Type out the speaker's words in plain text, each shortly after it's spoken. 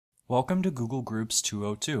Welcome to Google Groups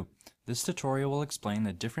 202. This tutorial will explain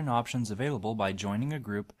the different options available by joining a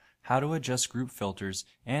group, how to adjust group filters,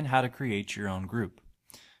 and how to create your own group.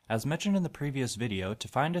 As mentioned in the previous video, to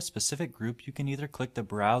find a specific group you can either click the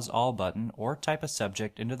Browse All button or type a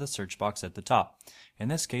subject into the search box at the top. In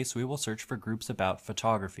this case, we will search for groups about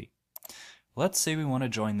photography. Let's say we want to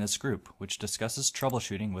join this group, which discusses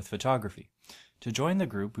troubleshooting with photography. To join the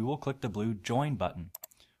group, we will click the blue Join button.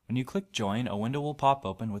 When you click Join, a window will pop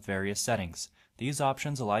open with various settings. These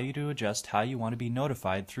options allow you to adjust how you want to be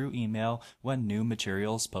notified through email when new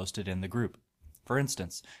material is posted in the group. For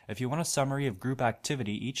instance, if you want a summary of group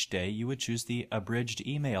activity each day, you would choose the Abridged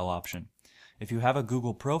Email option. If you have a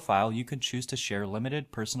Google profile, you could choose to share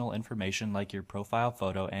limited personal information like your profile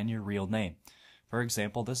photo and your real name. For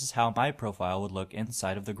example, this is how my profile would look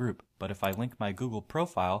inside of the group, but if I link my Google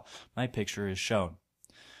profile, my picture is shown.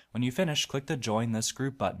 When you finish, click the Join This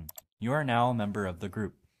Group button. You are now a member of the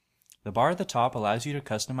group. The bar at the top allows you to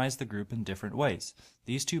customize the group in different ways.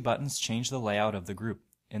 These two buttons change the layout of the group.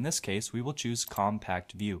 In this case, we will choose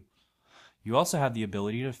Compact View. You also have the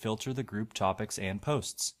ability to filter the group topics and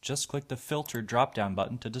posts. Just click the Filter drop-down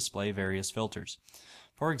button to display various filters.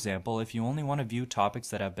 For example, if you only want to view topics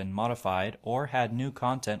that have been modified or had new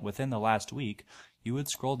content within the last week, you would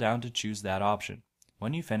scroll down to choose that option.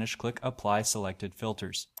 When you finish, click Apply Selected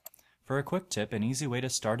Filters. For a quick tip, an easy way to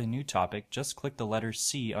start a new topic, just click the letter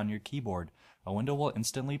C on your keyboard. A window will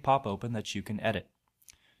instantly pop open that you can edit.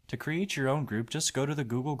 To create your own group, just go to the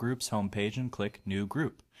Google Groups homepage and click New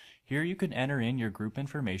Group. Here you can enter in your group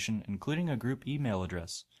information, including a group email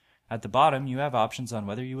address. At the bottom, you have options on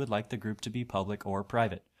whether you would like the group to be public or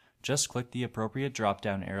private. Just click the appropriate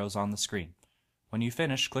drop-down arrows on the screen. When you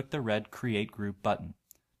finish, click the red Create Group button.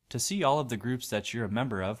 To see all of the groups that you're a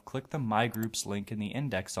member of, click the My Groups link in the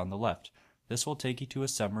index on the left. This will take you to a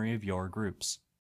summary of your groups.